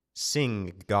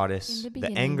Sing, goddess, In the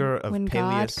the anger of when God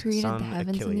Peleus, created son the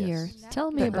heavens and the Achilles. earth,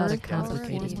 Tell me the about a earth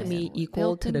complicated was man. me equal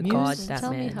built to and the used, god Muse, that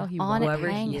tell me man. how he on it Whoever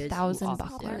he hang is, 1,000 who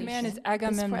bucklers. offers. Our man is This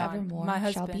Agamemnon, forevermore my shall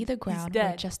husband. be the He's ground dead.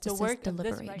 where justice The is work of this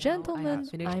delivered. right now I Gentlemen, have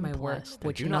Finished I'm my work, blessed.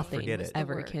 which Do not nothing forget it.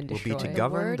 ever Word can Will destroy. be to The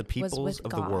govern Word the was peoples with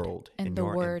of the God, world and in the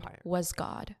your Word empire. was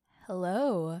God.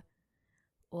 Hello.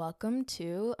 Welcome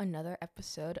to another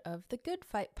episode of the Good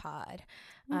Fight Pod.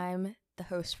 I'm the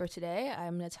host for today.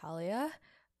 I'm Natalia.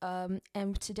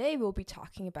 And today we'll be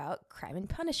talking about crime and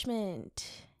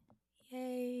punishment.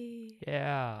 Yay.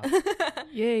 Yeah.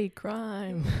 Yay,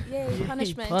 crime. Yay, Yay,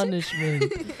 punishment.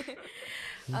 punishment.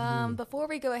 Before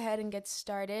we go ahead and get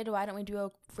started, why don't we do a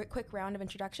quick round of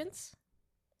introductions?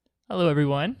 Hello,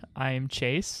 everyone. I am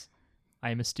Chase.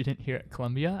 I am a student here at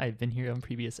Columbia. I've been here on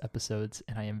previous episodes,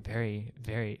 and I am very,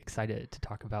 very excited to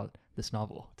talk about this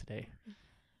novel today.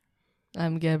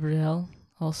 I'm Gabrielle,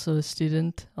 also a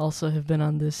student, also have been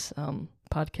on this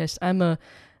podcast. I'm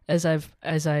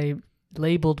as I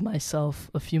labeled myself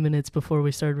a few minutes before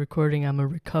we started recording, I'm a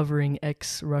recovering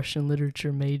ex-Russian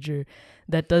literature major.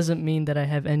 That doesn't mean that I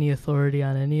have any authority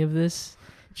on any of this.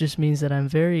 It just means that I'm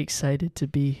very excited to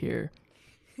be here.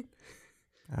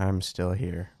 I'm still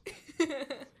here.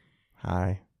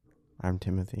 Hi, I'm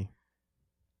Timothy.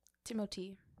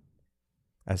 Timothy.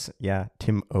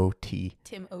 Tim O.T.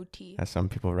 Tim O.T. As some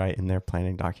people write in their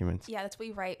planning documents. Yeah, that's what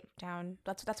you write down.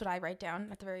 That's what I write down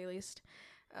at the very least.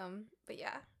 But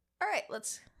yeah. All right,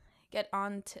 let's get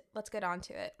on to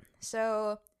it.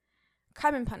 So,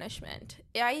 crime and punishment.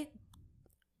 As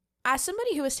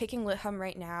somebody who is taking Lit Hum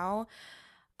right now,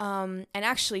 and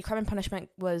actually crime and punishment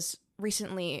was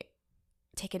recently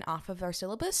taken off of our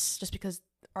syllabus just because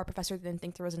our professor didn't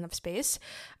think there was enough space.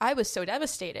 I was so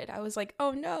devastated. I was like,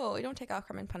 oh no, don't take out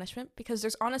crime and punishment, because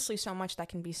there's honestly so much that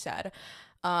can be said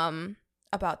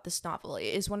about this novel. It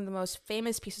is one of the most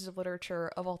famous pieces of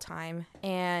literature of all time,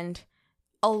 and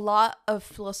a lot of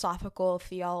philosophical,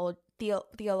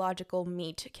 theological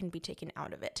meat can be taken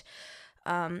out of it.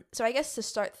 So I guess to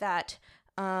start that,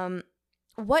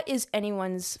 what is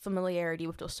anyone's familiarity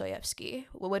with Dostoevsky?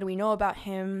 What do we know about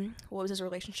him? What was his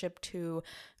relationship to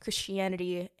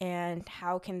Christianity? And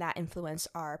how can that influence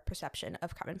our perception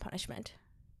of crime and punishment?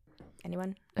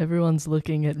 Anyone? Everyone's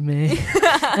looking at me.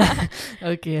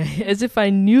 Okay, as if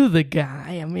I knew the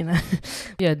guy. I mean,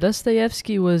 yeah,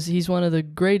 Dostoevsky he's one of the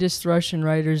greatest Russian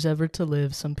writers ever to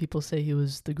live. Some people say he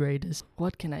was the greatest.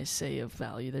 What can I say of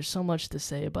value? There's so much to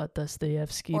say about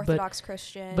Dostoevsky. Orthodox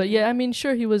Christian. But yeah, I mean,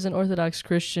 sure, he was an Orthodox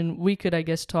Christian. We could, I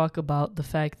guess, talk about the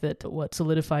fact that what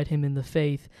solidified him in the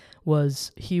faith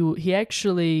was he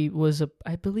actually was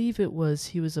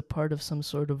he was a part of some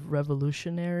sort of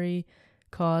revolutionary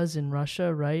cause in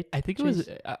Russia, right? I think it was,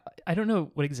 I don't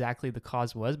know what exactly the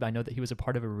cause was, but I know that he was a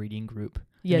part of a reading group.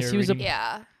 Yes, he was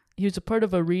he was a part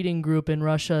of a reading group in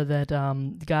Russia that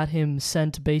got him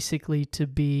sent basically to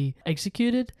be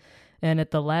executed. And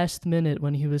at the last minute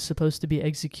when he was supposed to be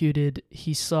executed,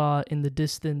 he saw in the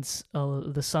distance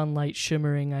the sunlight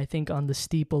shimmering, I think, on the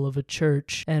steeple of a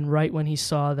church. And right when he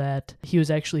saw that, he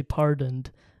was actually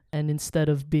pardoned. And instead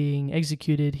of being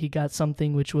executed, he got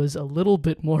something which was a little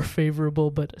bit more favorable,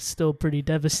 but still pretty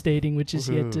devastating, which is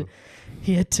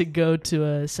he had to go to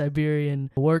a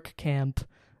Siberian work camp.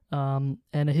 And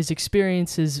his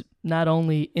experiences, not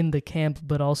only in the camp,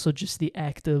 but also just the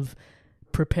act of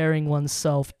preparing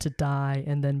oneself to die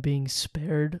and then being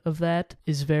spared of that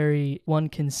one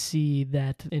can see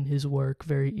that in his work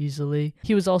very easily.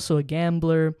 He was also a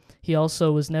gambler. He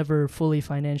also was never fully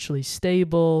financially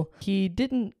stable. He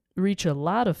didn't reach a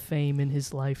lot of fame in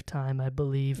his lifetime, I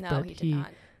believe. No, but he did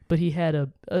not. But he had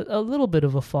a little bit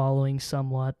of a following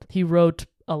somewhat. He wrote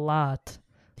a lot.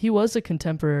 He was a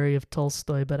contemporary of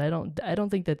Tolstoy, but I don't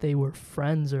think that they were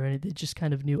friends or anything. They just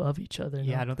kind of knew of each other.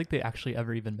 Yeah, no? I don't think they actually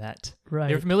ever even met. Right.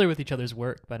 They were familiar with each other's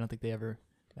work, but I don't think they ever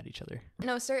met each other.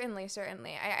 No, certainly.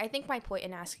 I think my point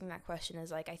in asking that question is,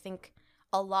 like, I think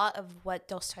a lot of what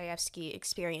Dostoevsky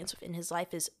experienced within his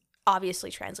life is obviously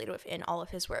translated within all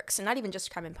of his works, and not even just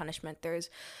Crime and Punishment.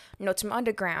 There's Notes from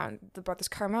Underground, The Brothers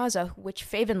Karamazov, which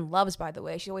Faven loves, by the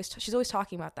way. She's always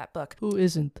talking about that book. Who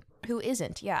isn't?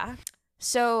 Yeah.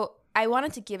 So I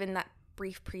wanted to give in that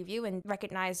brief preview and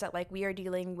recognize that, like, we are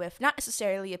dealing with not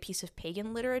necessarily a piece of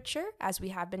pagan literature, as we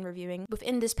have been reviewing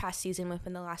within this past season,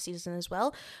 within the last season as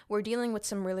well. We're dealing with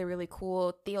some really, really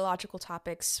cool theological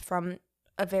topics from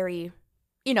a very,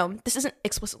 this isn't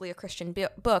explicitly a Christian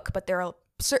book, but there are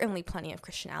certainly plenty of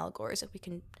Christian allegories that we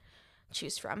can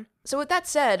choose from. So with that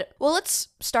said, well, let's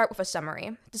start with a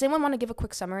summary. Does anyone want to give a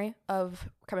quick summary of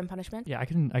Crime and Punishment? Yeah, I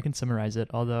can summarize it.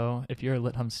 Although if you're a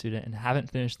Lit Hum student and haven't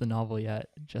finished the novel yet,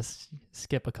 just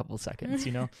skip a couple seconds,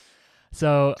 you know?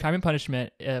 So Crime and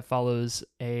Punishment follows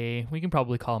we can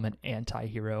probably call him an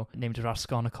anti-hero named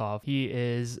Raskolnikov. He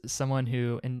is someone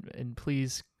who, and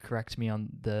please correct me on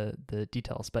the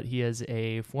details, but he is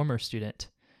a former student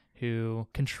who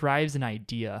contrives an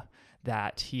idea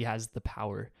that he has the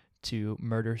power to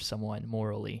murder someone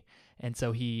morally. And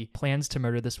so he plans to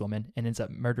murder this woman and ends up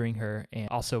murdering her and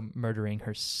also murdering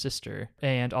her sister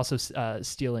and also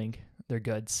stealing their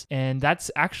goods. And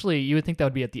that's actually, you would think that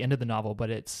would be at the end of the novel, but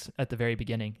it's at the very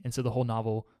beginning. And so the whole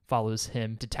novel follows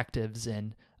him, detectives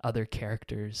and other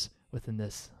characters within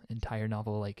this entire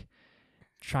novel, like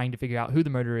trying to figure out who the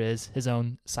murderer is, his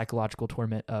own psychological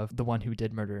torment of the one who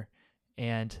did murder,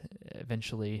 and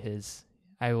eventually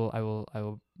I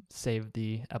will save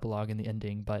the epilogue and the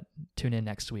ending, but tune in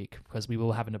next week because we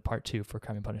will have a part 2 for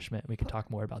Crime and Punishment. We can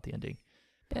talk more about the ending.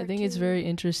 I think it's very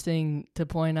interesting to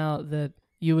point out that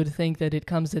you would think that it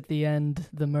comes at the end,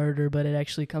 the murder, but it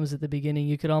actually comes at the beginning.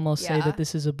 You could almost say that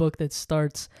this is a book that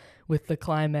starts with the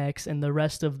climax and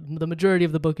the majority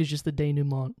of the book is just the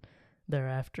denouement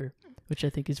thereafter, which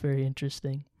I think is very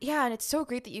interesting. Yeah, and it's so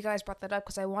great that you guys brought that up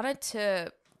because I wanted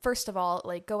to, first of all,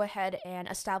 like go ahead and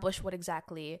establish what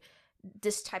exactly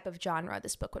this type of genre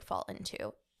this book would fall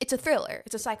into. It's a thriller.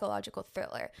 It's a psychological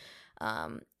thriller.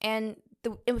 And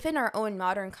within our own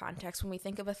modern context, when we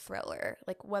think of a thriller,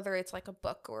 like whether it's like a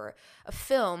book or a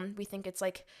film, we think it's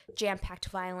like jam-packed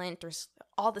violent. There's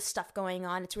all this stuff going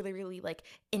on. It's really, really like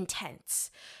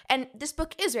intense. And this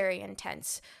book is very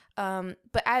intense.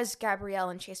 But as Gabrielle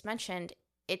and Chase mentioned,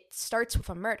 it starts with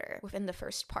a murder within the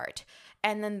first part.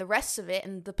 And then the rest of it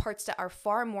and the parts that are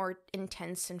far more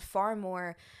intense and far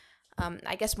more,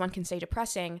 I guess one can say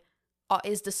depressing,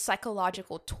 is the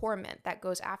psychological torment that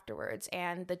goes afterwards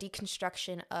and the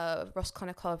deconstruction of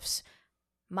Raskolnikov's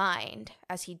mind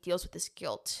as he deals with this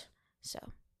guilt.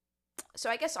 So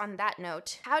I guess on that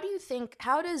note, how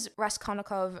does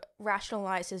Raskolnikov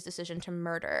rationalize his decision to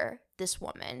murder this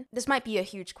woman? This might be a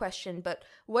huge question, but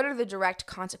what are the direct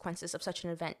consequences of such an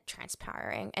event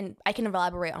transpiring? And I can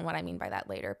elaborate on what I mean by that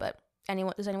later, but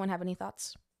does anyone have any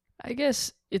thoughts? I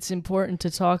guess it's important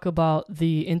to talk about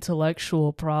the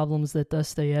intellectual problems that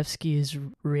Dostoevsky is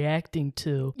reacting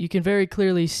to. You can very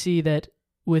clearly see that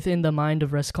within the mind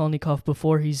of Raskolnikov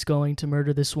before he's going to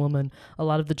murder this woman, a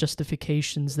lot of the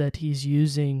justifications that he's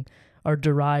using are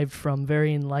derived from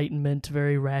very Enlightenment,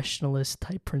 very rationalist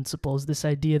type principles. This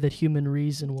idea that human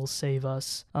reason will save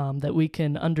us, that we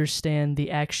can understand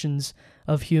the actions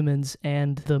of humans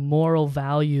and the moral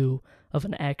value of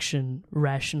an action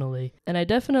rationally. And I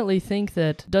definitely think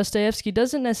that Dostoevsky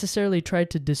doesn't necessarily try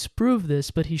to disprove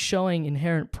this, but he's showing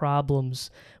inherent problems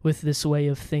with this way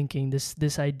of thinking,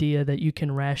 this idea that you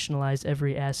can rationalize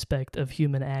every aspect of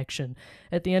human action.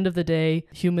 At the end of the day,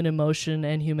 human emotion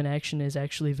and human action is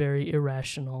actually very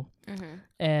irrational. Mm-hmm.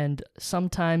 And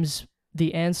sometimes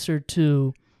the answer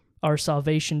to our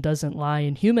salvation doesn't lie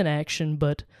in human action,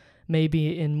 but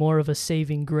maybe in more of a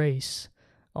saving grace.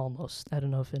 Almost. I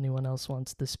don't know if anyone else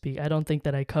wants to speak. I don't think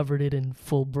that I covered it in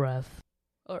full breath.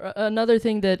 Or another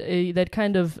thing that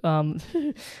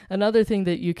another thing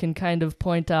that you can kind of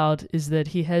point out is that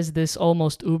he has this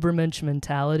almost Übermensch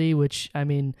mentality, which, I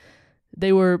mean,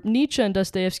 they were Nietzsche and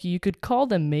Dostoevsky. You could call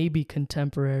them maybe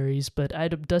contemporaries, but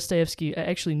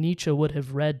Nietzsche would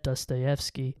have read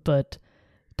Dostoevsky, but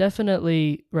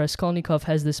definitely, Raskolnikov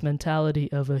has this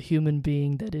mentality of a human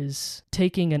being that is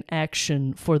taking an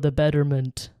action for the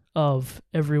betterment of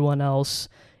everyone else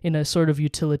in a sort of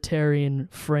utilitarian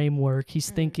framework. He's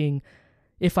thinking,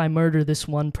 if I murder this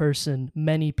one person,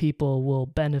 many people will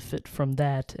benefit from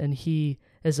that, and he,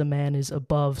 as a man, is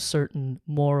above certain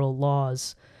moral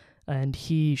laws, and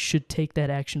he should take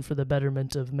that action for the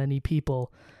betterment of many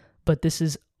people. But this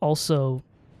is also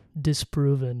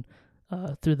disproven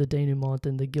through the denouement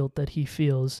and the guilt that he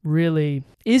feels. Really,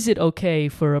 is it okay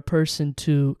for a person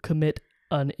to commit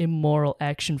an immoral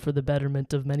action for the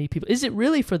betterment of many people? Is it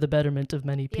really for the betterment of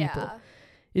many people? Yeah.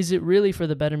 Is it really for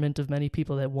the betterment of many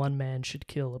people that one man should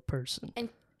kill a person? And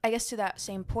I guess to that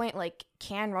same point, like,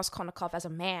 can Raskolnikov as a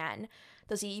man,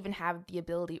 does he even have the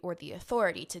ability or the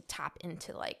authority to tap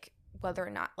into, like, whether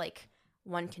or not, like,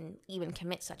 one can even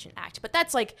commit such an act? But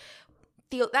that's, like,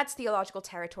 that's theological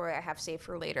territory I have saved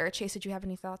for later. Chase, did you have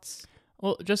any thoughts?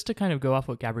 Well, just to kind of go off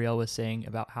what Gabrielle was saying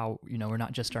about how, we're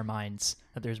not just our minds,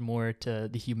 that there's more to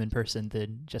the human person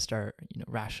than just our,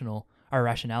 our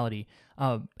rationality.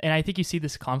 And I think you see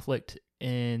this conflict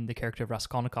in the character of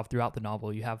Raskolnikov throughout the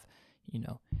novel. You have,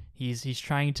 he's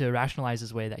trying to rationalize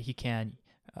his way that he can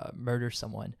murder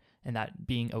someone, and that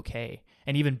being okay,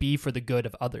 and even be for the good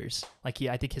of others. Like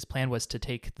I think his plan was to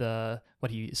take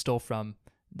what he stole from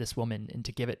this woman and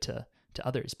to give it to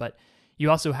others. But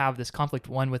you also have this conflict,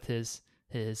 one with his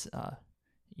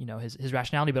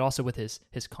rationality, but also with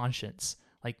his conscience.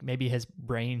 Like maybe his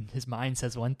mind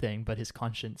says one thing, but his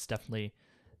conscience definitely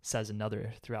says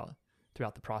another throughout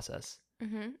the process.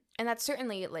 Mm-hmm. And that's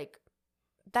certainly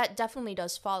that definitely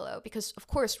does follow, because of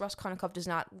course Raskolnikov does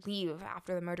not leave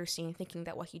after the murder scene thinking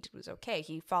that what he did was okay.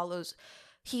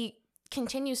 He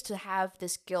continues to have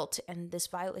this guilt and this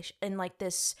violation and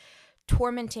this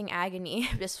tormenting agony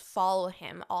just follow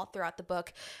him all throughout the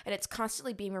book, and it's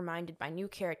constantly being reminded by new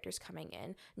characters coming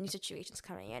in, new situations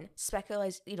coming in,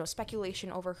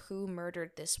 speculation over who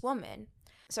murdered this woman.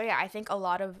 So yeah, I think a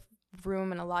lot of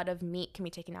room and a lot of meat can be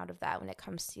taken out of that when it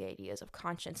comes to the ideas of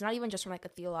conscience, not even just from a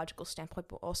theological standpoint,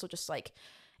 but also just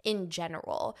in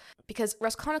general, because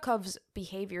Raskolnikov's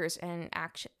behaviors and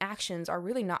actions are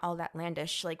really not all that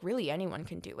outlandish. Really anyone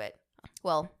can do it.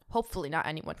 Well, hopefully not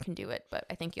anyone can do it, but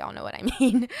I think y'all know what I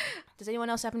mean. Does anyone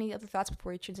else have any other thoughts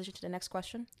before we transition to the next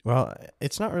question? Well,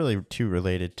 it's not really too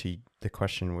related to the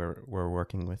question we're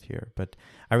working with here, but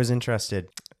I was interested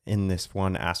in this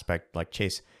one aspect. Like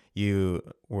Chase, you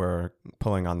were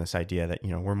pulling on this idea that,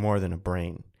 we're more than a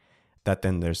brain, that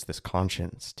then there's this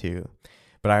conscience too.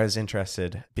 But I was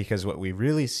interested because what we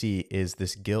really see is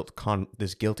this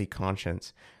guilty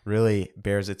conscience really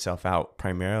bears itself out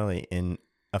primarily in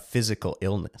a physical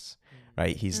illness,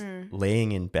 right? He's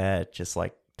laying in bed just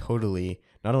totally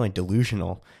not only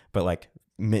delusional, but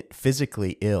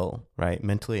physically ill, right?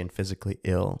 Mentally and physically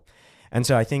ill. And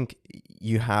so I think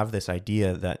you have this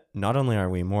idea that not only are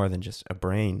we more than just a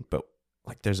brain, but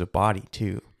there's a body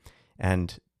too.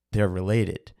 And they're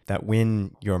related, that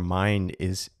when your mind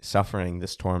is suffering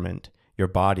this torment, your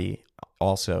body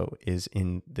also is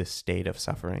in this state of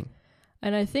suffering.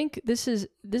 And I think this is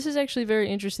actually very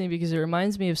interesting because it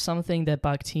reminds me of something that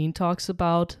Bakhtin talks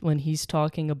about when he's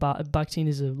talking about... Bakhtin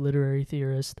is a literary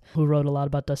theorist who wrote a lot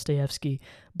about Dostoevsky.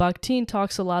 Bakhtin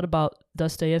talks a lot about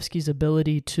Dostoevsky's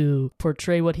ability to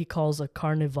portray what he calls a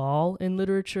carnival in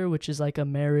literature, which is a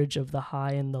marriage of the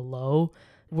high and the low.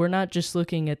 We're not just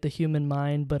looking at the human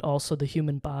mind, but also the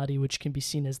human body, which can be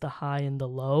seen as the high and the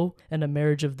low, and a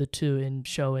marriage of the two in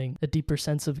showing a deeper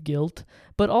sense of guilt.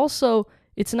 But also...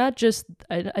 it's not just,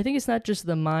 I think it's not just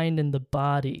the mind and the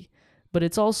body, but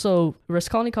it's also,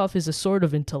 Raskolnikov is a sort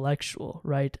of intellectual,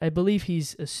 right? I believe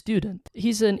he's a student.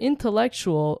 He's an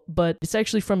intellectual, but it's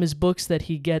actually from his books that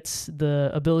he gets the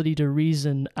ability to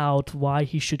reason out why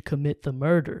he should commit the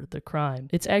murder, the crime.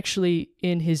 It's actually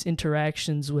in his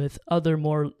interactions with other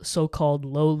more so-called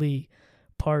lowly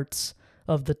parts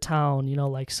of the town,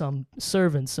 some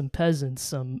servants, some peasants,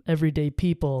 some everyday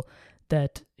people,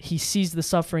 that he sees the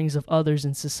sufferings of others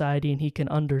in society and he can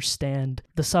understand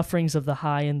the sufferings of the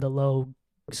high and the low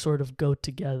sort of go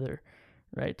together,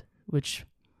 right? Which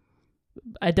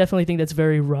I definitely think that's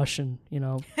very Russian,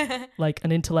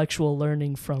 an intellectual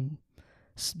learning from,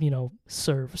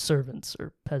 servants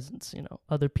or peasants,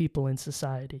 other people in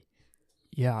society.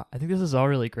 Yeah, I think this is all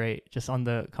really great, just on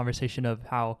the conversation of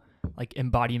how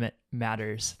embodiment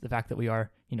matters, the fact that we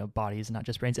are, bodies and not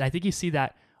just brains. And I think you see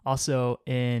that also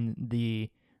in the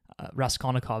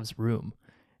Raskolnikov's room.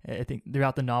 I think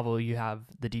throughout the novel you have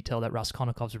the detail that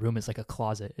Raskolnikov's room is like a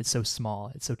closet. It's so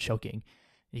small, it's so choking.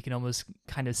 You can almost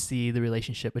kind of see the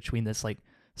relationship between this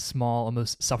small,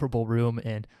 almost sufferable room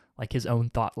and his own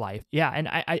thought life. Yeah, and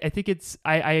I think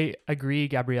I agree,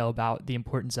 Gabrielle, about the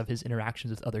importance of his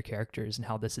interactions with other characters and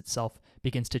how this itself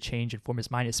begins to change and form his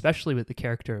mind, especially with the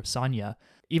character of Sonia.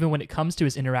 Even when it comes to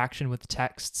his interaction with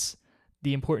texts,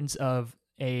 the importance of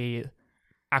a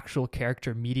actual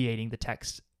character mediating the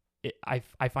text,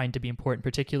 I find to be important,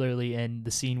 particularly in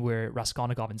the scene where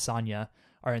Raskolnikov and Sonia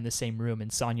are in the same room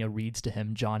and Sonia reads to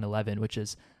him John 11, which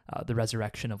is the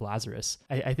resurrection of Lazarus.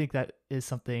 I think that is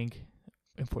something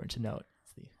important to note.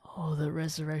 Oh, the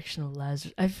resurrection of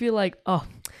Lazarus. I feel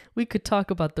we could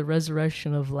talk about the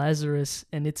resurrection of Lazarus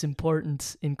and its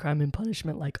importance in Crime and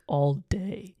Punishment all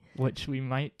day. Which we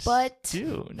might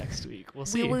do next week. We'll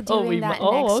see. We will do that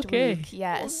next week.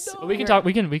 Yes. Oh, no. We can talk.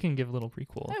 We can give a little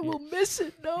prequel. I will miss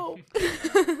it. No.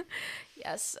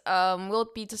 Yes. We'll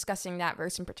be discussing that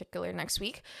verse in particular next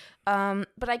week.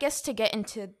 But I guess to get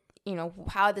into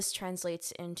how this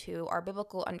translates into our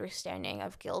biblical understanding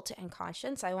of guilt and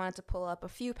conscience, I wanted to pull up a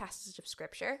few passages of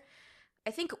scripture.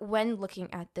 I think when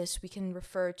looking at this, we can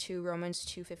refer to Romans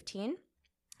 2:15.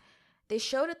 They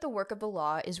show that the work of the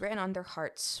law is written on their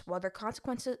hearts, while their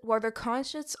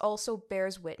conscience also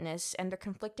bears witness, and their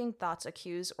conflicting thoughts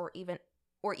accuse or even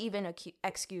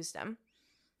excuse them.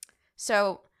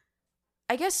 So,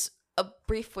 I guess a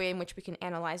brief way in which we can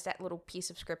analyze that little piece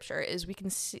of scripture is we can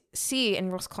see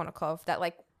in Raskolnikov that,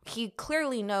 like, he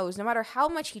clearly knows, no matter how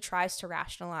much he tries to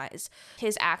rationalize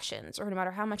his actions, or no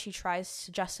matter how much he tries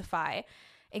to justify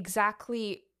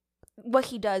exactly what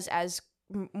he does as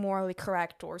morally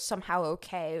correct or somehow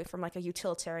okay from like a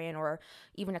utilitarian or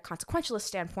even a consequentialist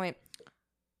standpoint,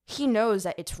 he knows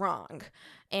that it's wrong.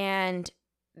 And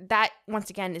that, once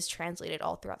again, is translated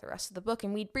all throughout the rest of the book.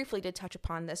 And we briefly did touch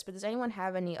upon this, but does anyone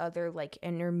have any other like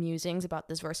inner musings about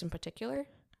this verse in particular?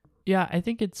 Yeah, I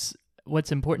think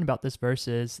what's important about this verse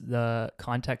is the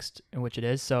context in which it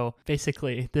is. So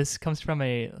basically, this comes from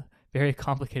a very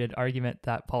complicated argument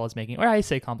that Paul is making, or I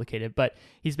say complicated, but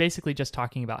he's basically just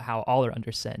talking about how all are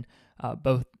under sin,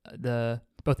 both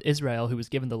Israel, who was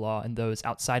given the law, and those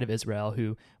outside of Israel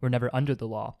who were never under the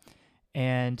law.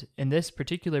 And in this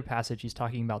particular passage, he's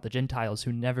talking about the Gentiles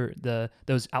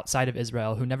those outside of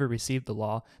Israel who never received the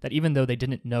law, that even though they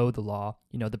didn't know the law,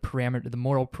 the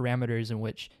moral parameters in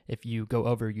which if you go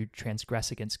over, you transgress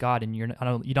against God, and you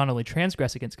not only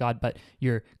transgress against God, but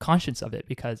you're conscious of it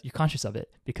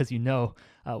because you know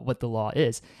what the law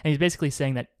is. And he's basically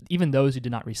saying that even those who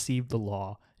did not receive the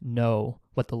law know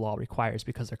what the law requires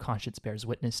because their conscience bears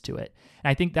witness to it. And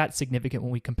I think that's significant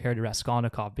when we compare to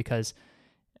Raskolnikov, because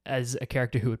as a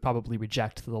character who would probably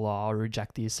reject the law or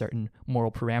reject these certain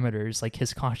moral parameters, like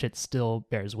his conscience still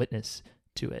bears witness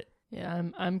to it. Yeah,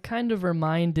 I'm kind of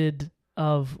reminded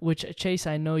of, which Chase,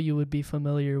 I know you would be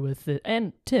familiar with it,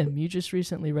 and Tim, you just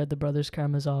recently read the Brothers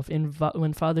Karamazov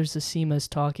when Father Zosima is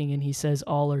talking and he says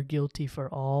all are guilty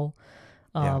for all.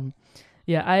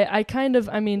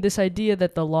 This idea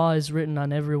that the law is written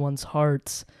on everyone's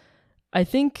hearts, I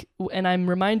think, and I'm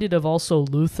reminded of also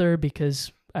Luther,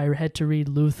 because I had to read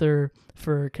Luther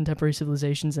for Contemporary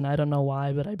Civilizations, and I don't know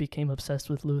why, but I became obsessed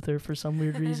with Luther for some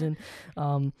weird reason.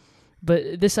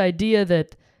 But this idea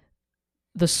that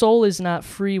the soul is not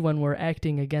free when we're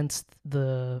acting against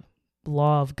the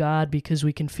law of God, because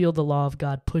we can feel the law of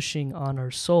God pushing on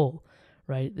our soul,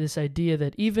 right? This idea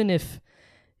that even if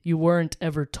you weren't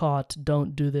ever taught,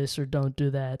 don't do this or don't do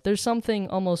that, there's something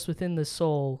almost within the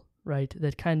soul, right,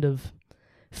 that kind of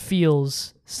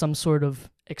feels some sort of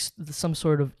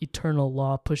eternal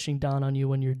law pushing down on you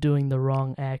when you're doing the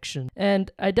wrong action.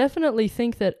 And I definitely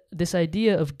think that this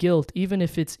idea of guilt, even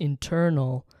if it's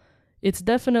internal, it's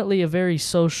definitely a very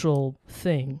social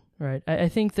thing, right? I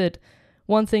think that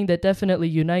one thing that definitely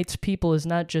unites people is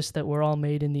not just that we're all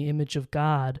made in the image of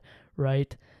God,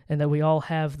 right? And that we all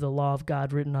have the law of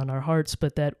God written on our hearts,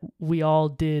 but that we all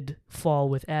did fall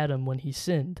with Adam when he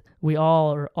sinned. We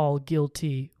all are all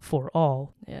guilty for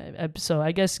all. So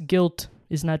I guess guilt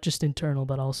is not just internal,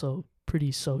 but also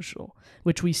pretty social,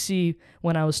 which we see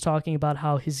when I was talking about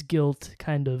how his guilt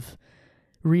kind of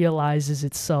realizes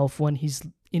itself when he's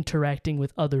interacting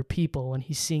with other people, when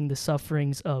he's seeing the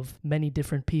sufferings of many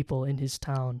different people in his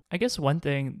town. I guess one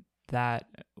thing that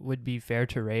would be fair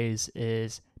to raise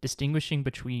is distinguishing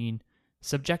between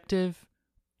subjective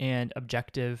and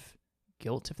objective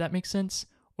guilt, if that makes sense,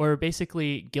 or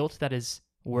basically guilt that is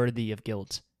worthy of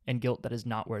guilt and guilt that is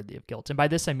not worthy of guilt. And by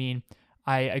this, I mean,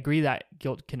 I agree that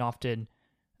guilt can often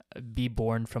be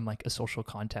born from like a social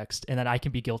context, and that I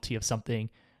can be guilty of something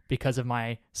because of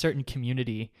my certain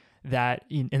community that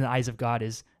in the eyes of God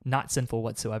is not sinful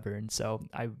whatsoever. And so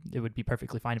it would be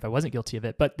perfectly fine if I wasn't guilty of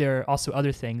it. But there are also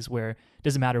other things where it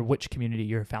doesn't matter which community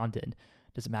you're found in,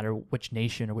 it doesn't matter which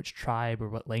nation or which tribe or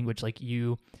what language, like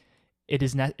you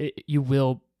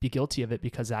will be guilty of it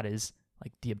because that is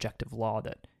like the objective law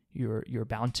that you're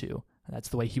bound to. And that's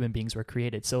the way human beings were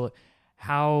created. So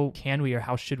how can we, or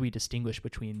how should we distinguish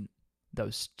between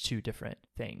those two different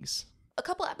things? A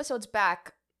couple episodes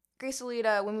back, Grace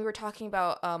Alita, when we were talking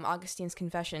about Augustine's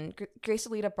Confession, Grace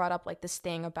Alita brought up like this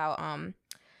thing about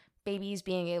babies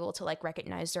being able to like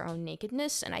recognize their own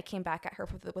nakedness, and I came back at her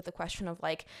with the question of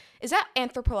like, is that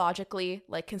anthropologically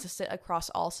like consistent across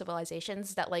all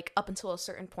civilizations, that like up until a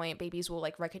certain point babies will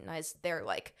like recognize their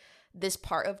like this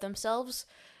part of themselves?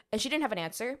 And she didn't have an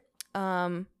answer,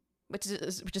 which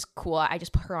is cool. I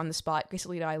just put her on the spot. Grace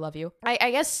Alita, I love you.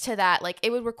 I guess to that, like, it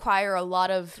would require a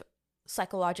lot of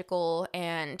psychological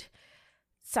and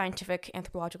scientific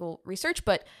anthropological research,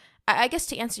 but I guess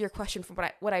to answer your question, from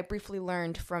what I briefly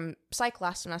learned from psych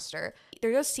last semester,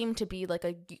 there does seem to be like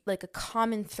a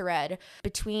common thread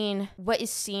between what is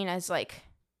seen as like,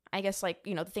 I guess, like,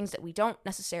 you know, the things that we don't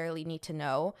necessarily need to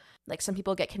know. Like, some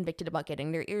people get convicted about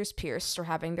getting their ears pierced or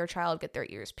having their child get their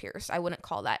ears pierced. I wouldn't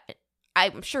call that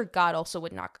I'm sure God also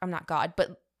would not, I'm not God,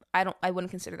 but I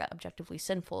wouldn't consider that objectively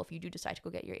sinful if you do decide to go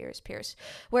get your ears pierced.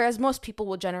 Whereas most people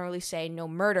will generally say no,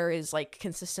 murder is like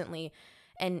consistently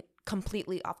and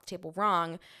completely off the table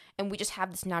wrong. And we just have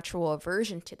this natural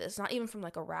aversion to this, not even from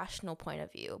like a rational point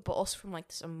of view, but also from like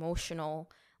this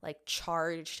emotional, like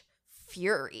charged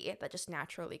fury that just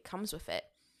naturally comes with it.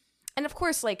 And of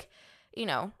course, like, you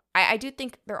know, I do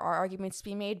think there are arguments to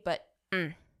be made, but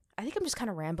I think I'm just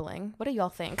kind of rambling. What do y'all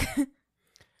think?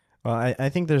 Well, I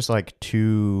think there's like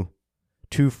two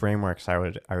frameworks I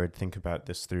would think about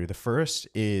this through. The first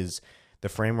is the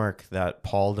framework that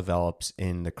Paul develops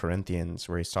in the Corinthians,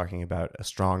 where he's talking about a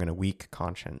strong and a weak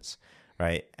conscience,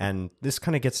 right? And this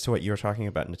kind of gets to what you were talking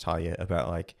about, Natalia, about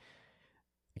like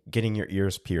getting your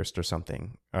ears pierced or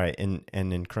something, all right? And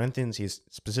in Corinthians, he's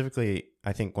specifically,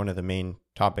 I think one of the main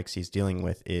topics he's dealing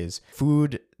with is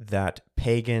food that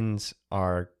pagans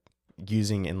are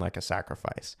using in like a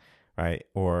sacrifice, right?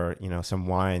 Or, you know, some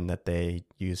wine that they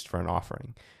used for an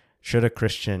offering. Should a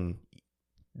Christian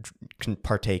can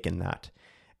partake in that?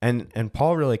 And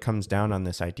Paul really comes down on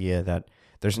this idea that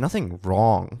there's nothing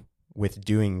wrong with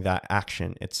doing that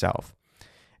action itself.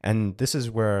 And this is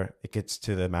where it gets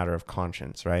to the matter of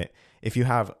conscience, right? If you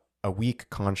have a weak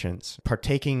conscience,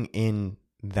 partaking in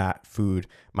that food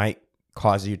might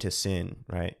cause you to sin,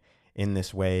 right? In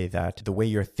this way that the way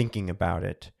you're thinking about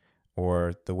it,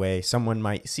 or the way someone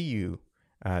might see you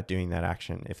doing that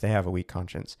action, if they have a weak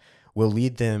conscience, will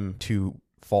lead them to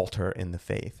falter in the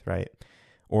faith, right?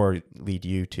 Or lead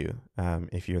you to,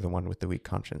 if you're the one with the weak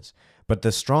conscience. But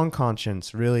the strong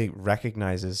conscience really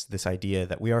recognizes this idea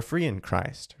that we are free in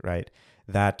Christ, right?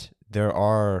 That there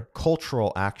are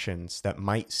cultural actions that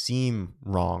might seem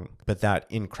wrong, but that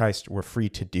in Christ we're free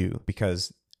to do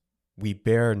because we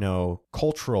bear no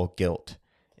cultural guilt,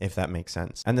 if that makes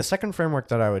sense. And the second framework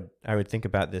that I would think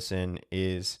about this in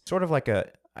is sort of like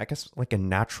a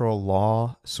natural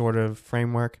law sort of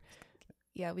framework.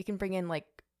 Yeah, we can bring in like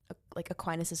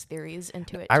Aquinas' theories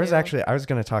into it. I was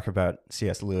going to talk about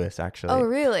C.S. Lewis, actually. Oh,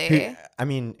 really? Who, I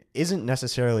mean, isn't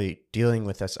necessarily dealing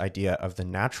with this idea of the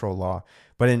natural law,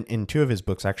 but in two of his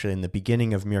books, actually, in the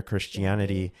beginning of Mere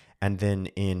Christianity and then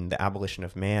in The Abolition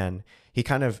of Man, he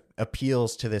kind of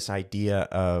appeals to this idea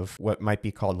of what might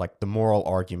be called like the moral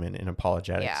argument in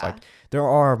apologetics. Yeah. Like there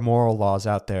are moral laws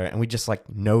out there and we just like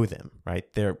know them,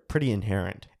 right? They're pretty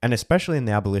inherent. And especially in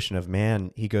The Abolition of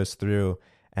Man, he goes through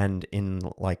and in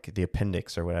like the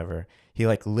appendix or whatever, he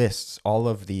like lists all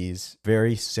of these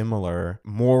very similar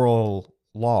moral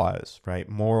laws, right?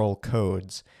 Moral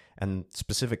codes and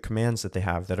specific commands that they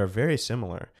have that are very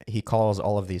similar. He calls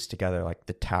all of these together like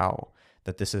the Tao,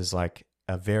 that this is like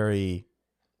a very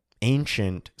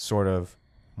ancient sort of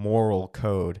moral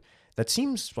code that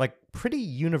seems like pretty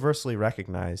universally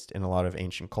recognized in a lot of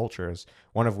ancient cultures,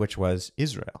 one of which was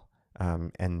Israel.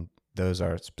 And those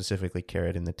are specifically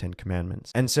carried in the Ten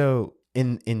Commandments. And so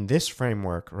in this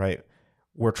framework, right,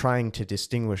 we're trying to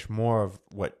distinguish more of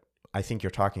what I think you're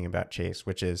talking about, Chase,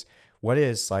 which is what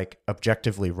is like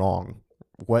objectively wrong?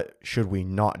 What should we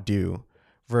not do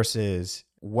versus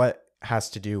what has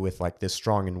to do with like this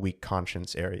strong and weak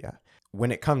conscience area?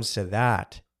 When it comes to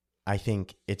that, I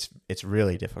think it's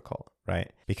really difficult,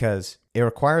 right? Because it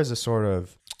requires a sort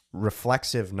of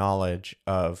reflexive knowledge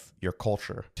of your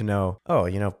culture to know, oh,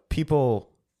 you know, people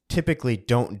typically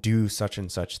don't do such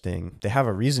and such thing. They have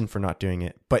a reason for not doing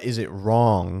it, but is it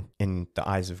wrong in the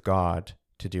eyes of God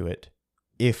to do it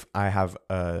if I have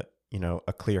a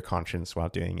clear conscience while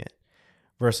doing it?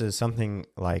 Versus something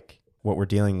like what we're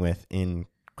dealing with in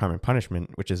Crime and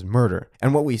Punishment, which is murder.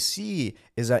 And what we see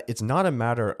is that it's not a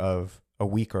matter of a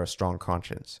weak or a strong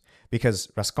conscience, because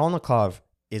Raskolnikov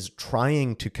is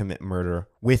trying to commit murder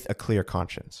with a clear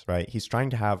conscience, right? He's trying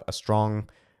to have a strong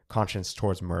conscience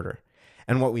towards murder.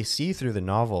 And what we see through the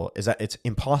novel is that it's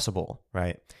impossible,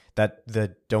 right? That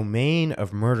the domain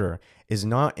of murder is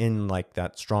not in like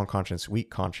that strong conscience, weak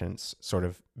conscience sort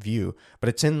of view, but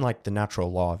it's in like the natural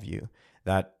law view,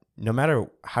 that no matter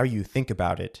how you think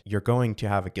about it, you're going to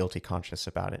have a guilty conscience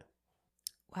about it.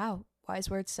 Wow. Wise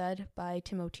words said by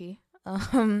Timothy.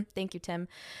 Thank you, Tim.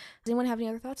 Does anyone have any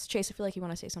other thoughts? Chase, I feel like you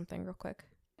want to say something real quick.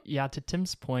 Yeah, to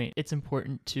Tim's point, it's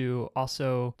important to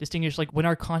also distinguish like when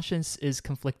our conscience is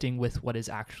conflicting with what is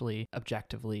actually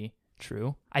objectively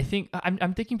true. I think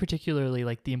I'm thinking particularly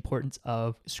like the importance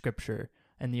of scripture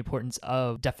and the importance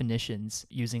of definitions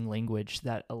using language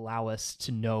that allow us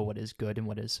to know what is good and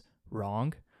what is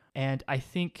wrong. And I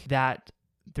think that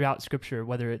throughout scripture,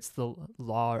 whether it's the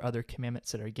law or other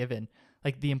commandments that are given,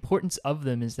 like the importance of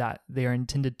them is that they are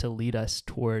intended to lead us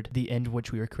toward the end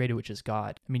which we were created, which is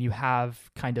God. I mean, you have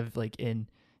kind of like in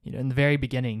the very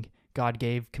beginning, God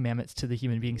gave commandments to the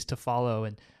human beings to follow,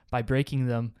 and by breaking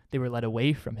them, they were led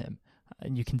away from him.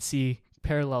 And you can see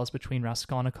parallels between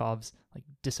Raskolnikov's like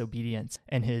disobedience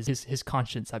and his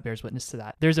conscience that bears witness to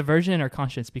that. There's aversion in our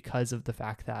conscience because of the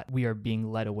fact that we are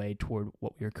being led away toward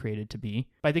what we are created to be.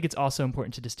 But I think it's also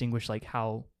important to distinguish like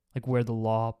how like what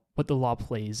the law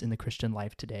plays in the Christian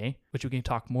life today, which we can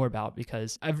talk more about,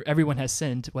 because everyone has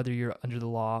sinned, whether you're under the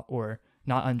law or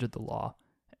not under the law.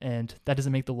 And that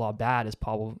doesn't make the law bad, as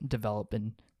Paul will develop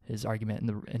in his argument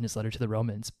in his letter to the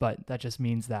Romans, but that just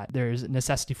means that there is a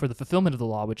necessity for the fulfillment of the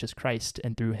law, which is Christ,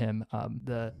 and through him,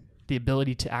 the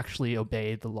ability to actually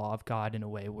obey the law of God in a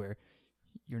way where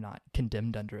you're not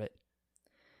condemned under it.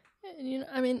 You know,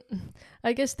 I mean,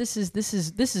 I guess this is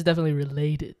definitely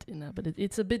related, you know, but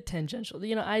it's a bit tangential.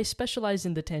 You know, I specialize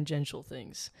in the tangential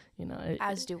things, you know.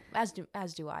 As do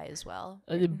I as well.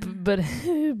 But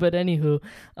anywho,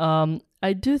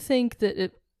 I do think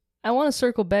that I want to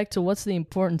circle back to what's the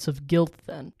importance of guilt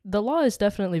then. The law is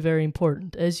definitely very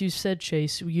important. As you said,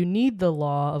 Chase, you need the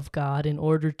law of God in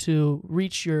order to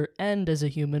reach your end as a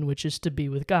human, which is to be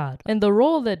with God. And the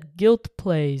role that guilt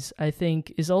plays, I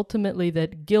think, is ultimately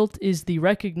that guilt is the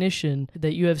recognition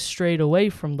that you have strayed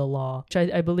away from the law.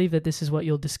 Which I believe that this is what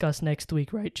you'll discuss next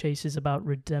week, right, Chase? Is about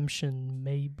redemption,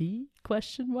 maybe?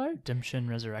 Question mark? Redemption,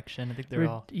 resurrection. I think they're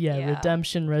all. Yeah,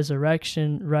 redemption,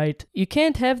 resurrection, right? You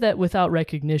can't have that without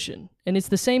recognition. And it's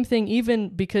the same thing even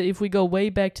because if we go way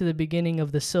back to the beginning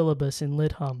of the syllabus in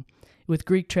Lit Hum with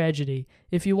Greek tragedy,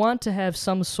 if you want to have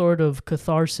some sort of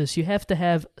catharsis, you have to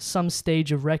have some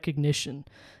stage of recognition.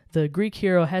 The Greek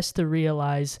hero has to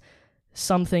realize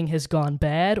something has gone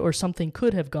bad or something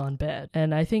could have gone bad.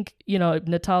 And I think, you know,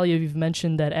 Natalia, you've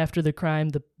mentioned that after the crime,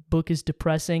 the book is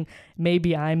depressing.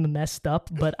 Maybe I'm messed up,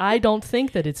 but I don't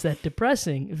think that it's that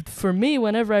depressing. For me,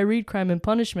 whenever I read Crime and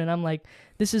Punishment, I'm like,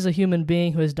 this is a human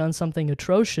being who has done something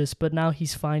atrocious, but now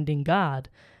he's finding God.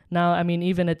 Now, I mean,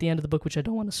 even at the end of the book, which I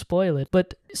don't want to spoil it,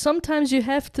 but sometimes you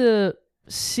have to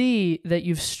see that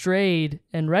you've strayed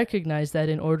and recognize that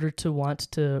in order to want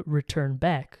to return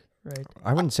back, right?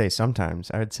 I wouldn't say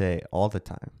sometimes. I would say all the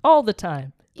time. All the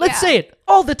time. Let's Yeah. say it.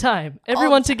 All the time.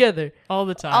 Everyone together. All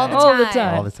the time. All the All the time.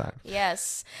 time. All the time.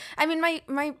 Yes. I mean,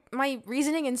 my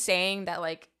reasoning in saying that,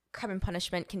 like, Crime and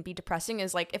Punishment can be depressing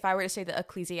is, like, if I were to say that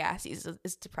Ecclesiastes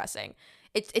is depressing,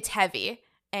 it's heavy,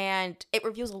 and it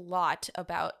reveals a lot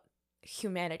about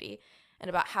humanity and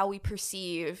about how we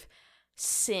perceive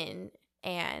sin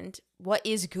and what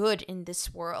is good in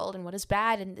this world and what is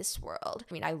bad in this world.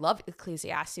 I mean, I love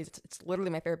Ecclesiastes. It's literally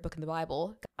my favorite book in the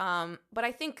Bible. But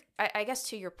I think, I guess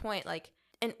to your point, like,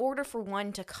 in order for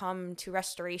one to come to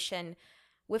restoration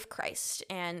with Christ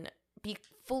and be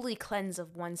fully cleansed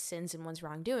of one's sins and one's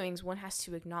wrongdoings, one has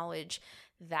to acknowledge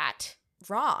that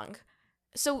wrong.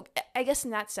 So I guess in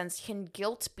that sense, can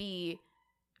guilt be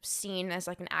seen as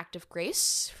like an act of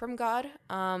grace from God?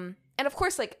 And of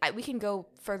course, like, we can go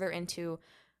further into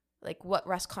like what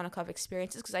Raskolnikov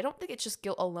experiences, because I don't think it's just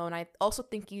guilt alone. I also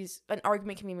think an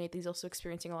argument can be made that he's also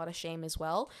experiencing a lot of shame as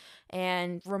well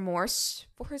and remorse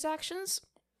for his actions,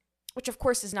 which of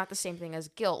course is not the same thing as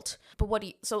guilt. But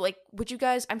would you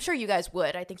guys, I'm sure you guys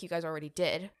would, I think you guys already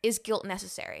did, is guilt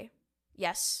necessary?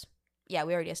 Yes. Yeah,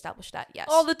 we already established that. Yes.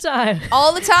 All the time.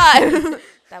 All the time.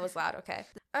 That was loud. Okay.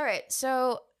 All right.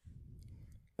 So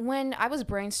when I was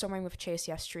brainstorming with Chase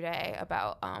yesterday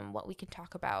about what we can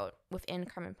talk about within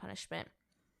Crime and Punishment,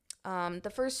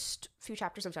 the first few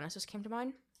chapters of Genesis came to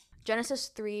mind. Genesis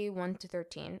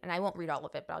 3:1-13, and I won't read all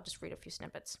of it, but I'll just read a few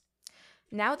snippets.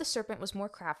 Now the serpent was more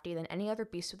crafty than any other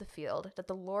beast of the field that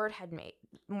the Lord had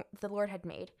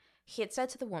made. He had said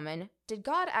to the woman, "Did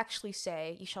God actually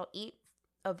say, 'You shall eat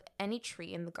of any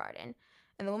tree in the garden'?"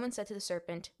 And the woman said to the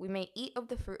serpent, "We may eat of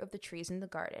the fruit of the trees in the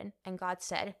garden." And God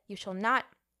said, "You shall not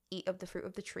eat of the fruit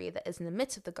of the tree that is in the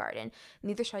midst of the garden,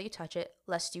 neither shall you touch it,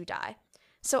 lest you die."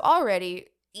 So already,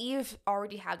 Eve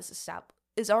already had this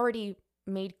is already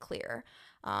made clear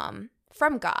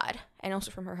from God and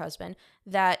also from her husband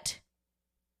that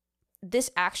this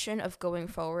action of going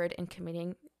forward and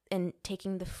committing and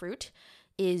taking the fruit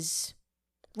is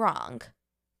wrong.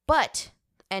 But,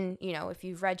 and you know, if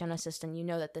you've read Genesis, then you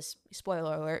know that this,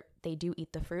 spoiler alert, they do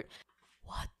eat the fruit.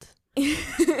 What?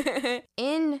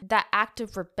 In that act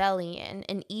of rebellion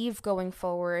and Eve going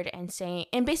forward and saying,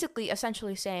 and basically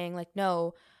essentially saying, like,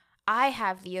 no, I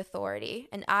have the authority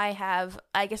and I have,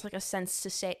 I guess, like a sense to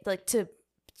say, like, to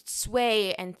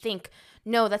sway and think,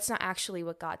 no, that's not actually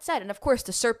what God said. And of course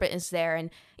the serpent is there, and,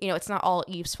 you know, it's not all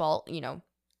Eve's fault. You know,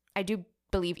 I do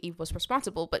believe Eve was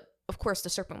responsible, but of course, the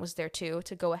serpent was there too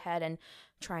to go ahead and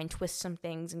try and twist some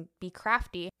things and be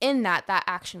crafty. In that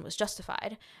action was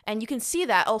justified. And you can see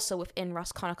that also within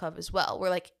Raskolnikov as well, where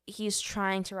like he's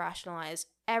trying to rationalize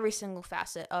every single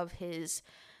facet of his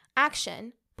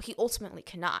action, but he ultimately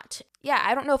cannot. Yeah,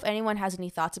 I don't know if anyone has any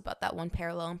thoughts about that one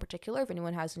parallel in particular. If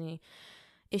anyone has any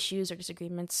issues or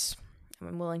disagreements,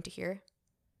 I'm willing to hear.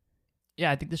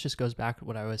 Yeah, I think this just goes back to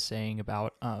what I was saying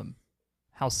about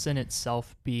how sin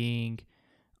itself being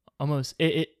almost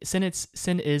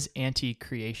sin is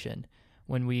anti-creation.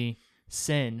 When we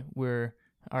sin,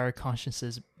 our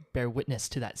consciences bear witness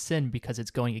to that sin because it's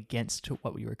going against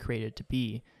what we were created to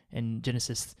be. In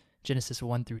Genesis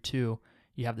 1-2,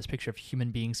 you have this picture of human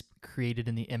beings created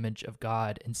in the image of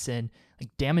God, and sin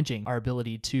like damaging our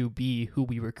ability to be who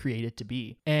we were created to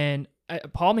be. And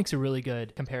Paul makes a really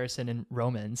good comparison in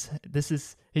Romans.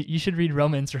 You should read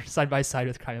Romans side by side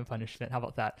with Crime and Punishment. How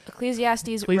about that?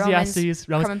 Ecclesiastes, Romans,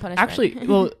 Crime and Punishment. Actually,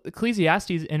 well,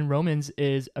 Ecclesiastes and Romans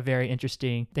is a very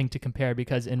interesting thing to compare,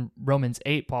 because in Romans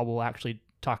 8, Paul will actually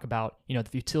talk about, the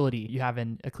futility you have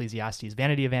in Ecclesiastes,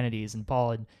 vanity of vanities, and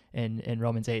Paul in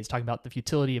Romans 8 is talking about the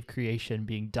futility of creation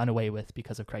being done away with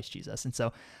because of Christ Jesus. And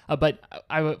so, what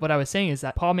I was saying is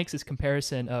that Paul makes this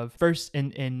comparison of first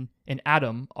in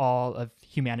Adam, all of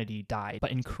humanity died,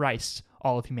 but in Christ,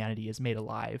 all of humanity is made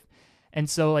alive. And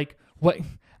so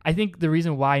I think the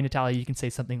reason why, Natalia, you can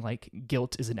say something like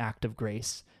guilt is an act of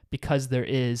grace, because there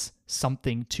is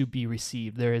something to be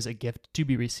received. There is a gift to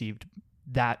be received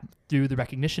that through the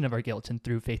recognition of our guilt and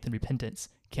through faith and repentance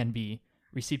can be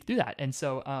received through that. And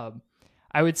so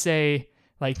I would say,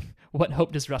 what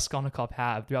hope does Raskolnikov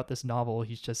have throughout this novel?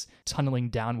 He's just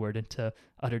tunneling downward into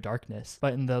utter darkness.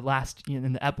 But in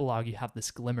the epilogue, you have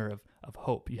this glimmer of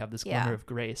hope. You have this glimmer of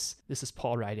grace. This is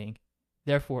Paul writing.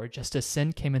 Therefore, just as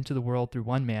sin came into the world through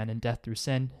one man, and death through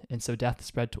sin, and so death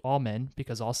spread to all men,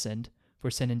 because all sinned. For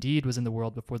sin indeed was in the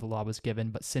world before the law was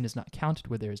given, but sin is not counted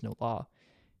where there is no law.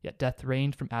 Yet death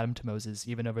reigned from Adam to Moses,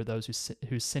 even over those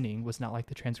whose sinning was not like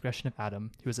the transgression of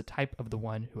Adam, who was a type of the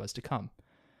one who was to come.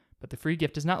 But the free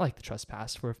gift is not like the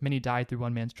trespass, for if many died through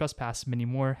one man's trespass, many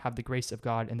more have the grace of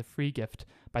God, and the free gift,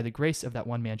 by the grace of that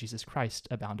one man, Jesus Christ,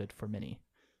 abounded for many.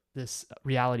 This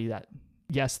reality that,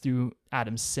 yes, through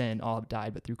Adam's sin, all have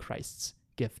died, but through Christ's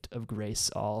gift of grace,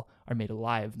 all are made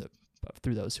alive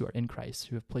through those who are in Christ,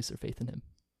 who have placed their faith in him.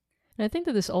 And I think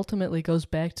that this ultimately goes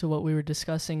back to what we were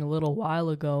discussing a little while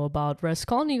ago about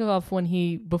Raskolnikov.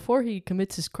 Before he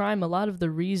commits his crime, a lot of the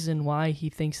reason why he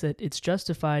thinks that it's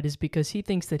justified is because he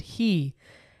thinks that he,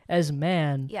 as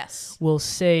man, will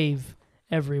save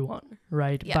everyone,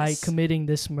 right? Yes. By committing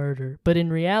this murder. But in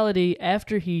reality,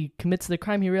 after he commits the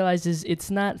crime, he realizes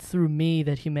it's not through me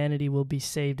that humanity will be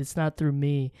saved. It's not through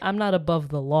me. I'm not above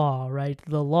the law, right?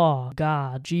 The law,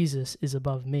 God, Jesus is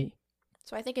above me.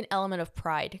 So I think an element of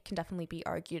pride can definitely be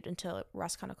argued into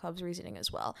Raskolnikov's reasoning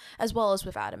as well as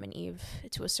with Adam and Eve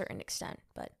to a certain extent.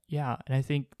 But yeah, and I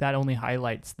think that only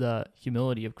highlights the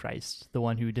humility of Christ, the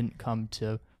one who didn't come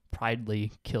to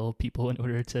pridely kill people in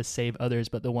order to save others,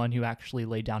 but the one who actually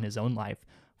laid down his own life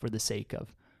for the sake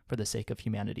of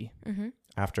humanity. Mm-hmm.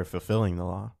 After fulfilling the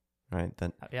law, right?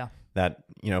 That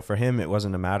for him it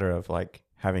wasn't a matter of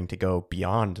having to go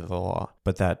beyond the law,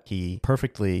 but that he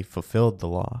perfectly fulfilled the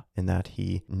law in that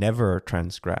he never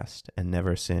transgressed and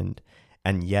never sinned,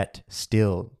 and yet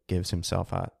still gives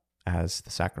himself up as the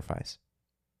sacrifice.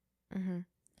 Mm-hmm.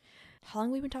 How long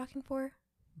have we been talking for?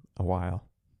 A while.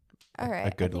 All right.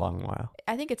 A good long while.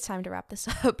 I think it's time to wrap this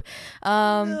up.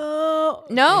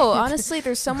 No, honestly,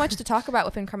 there's so much to talk about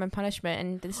within Crime and Punishment,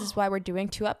 and this is why we're doing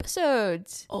 2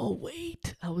 episodes. Oh,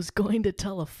 wait. I was going to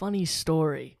tell a funny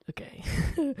story. Okay.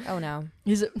 Oh, no.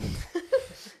 Is it?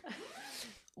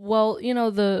 Well,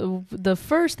 the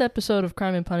first episode of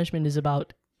Crime and Punishment is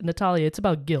about, Natalia, it's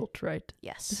about guilt, right?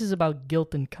 Yes. This is about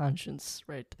guilt and conscience,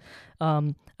 right?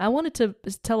 I wanted to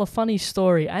tell a funny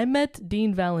story. I met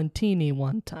Dean Valentini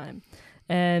one time,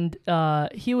 and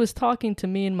he was talking to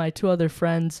me and my 2 other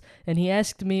friends, and he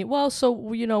asked me, well, so,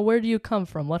 where do you come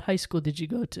from? What high school did you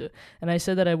go to? And I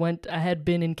said that I had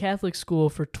been in Catholic school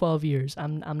for 12 years.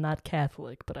 I'm not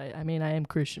Catholic, but I am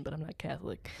Christian, but I'm not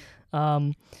Catholic.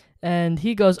 And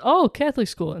he goes, oh, Catholic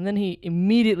school. And then he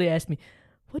immediately asked me,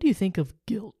 what do you think of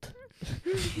guilt?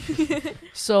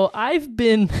 So I've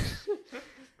been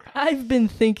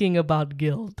thinking about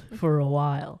guilt for a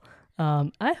while.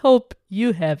 I hope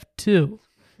you have too,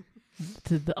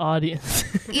 to the audience.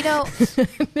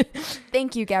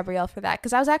 Thank you, Gabrielle, for that.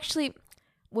 Because I was actually,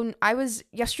 when I was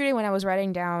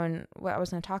writing down what I was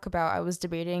going to talk about, I was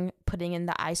debating putting in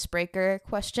the icebreaker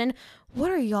question.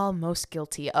 What are y'all most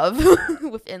guilty of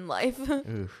within life?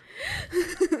 Oof.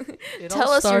 Tell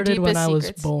all us your started when deepest I was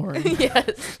secrets. born.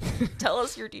 Yes. Tell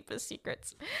us your deepest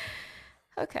secrets.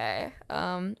 Okay.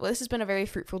 Well, this has been a very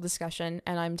fruitful discussion,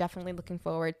 and I'm definitely looking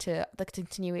forward to the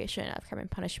continuation of Crime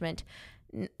and Punishment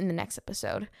in the next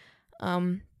episode.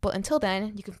 But until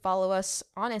then, you can follow us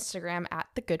on Instagram at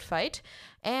The Good Fight,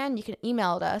 and you can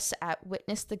email us at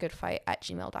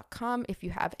witnessthegoodfight@gmail.com if you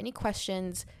have any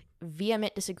questions,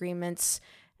 vehement disagreements.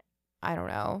 I don't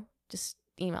know. Just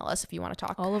email us if you want to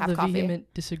talk. All of have the coffee.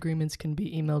 vehement disagreements can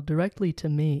be emailed directly to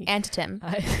me. And to Tim.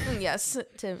 I Yes,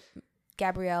 to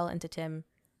Gabrielle and to Tim.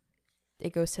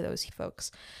 It goes to those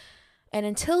folks. And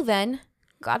until then,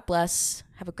 God bless.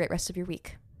 Have a great rest of your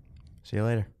week. See you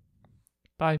later.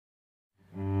 Bye.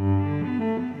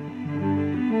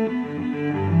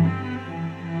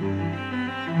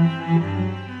 Thank you.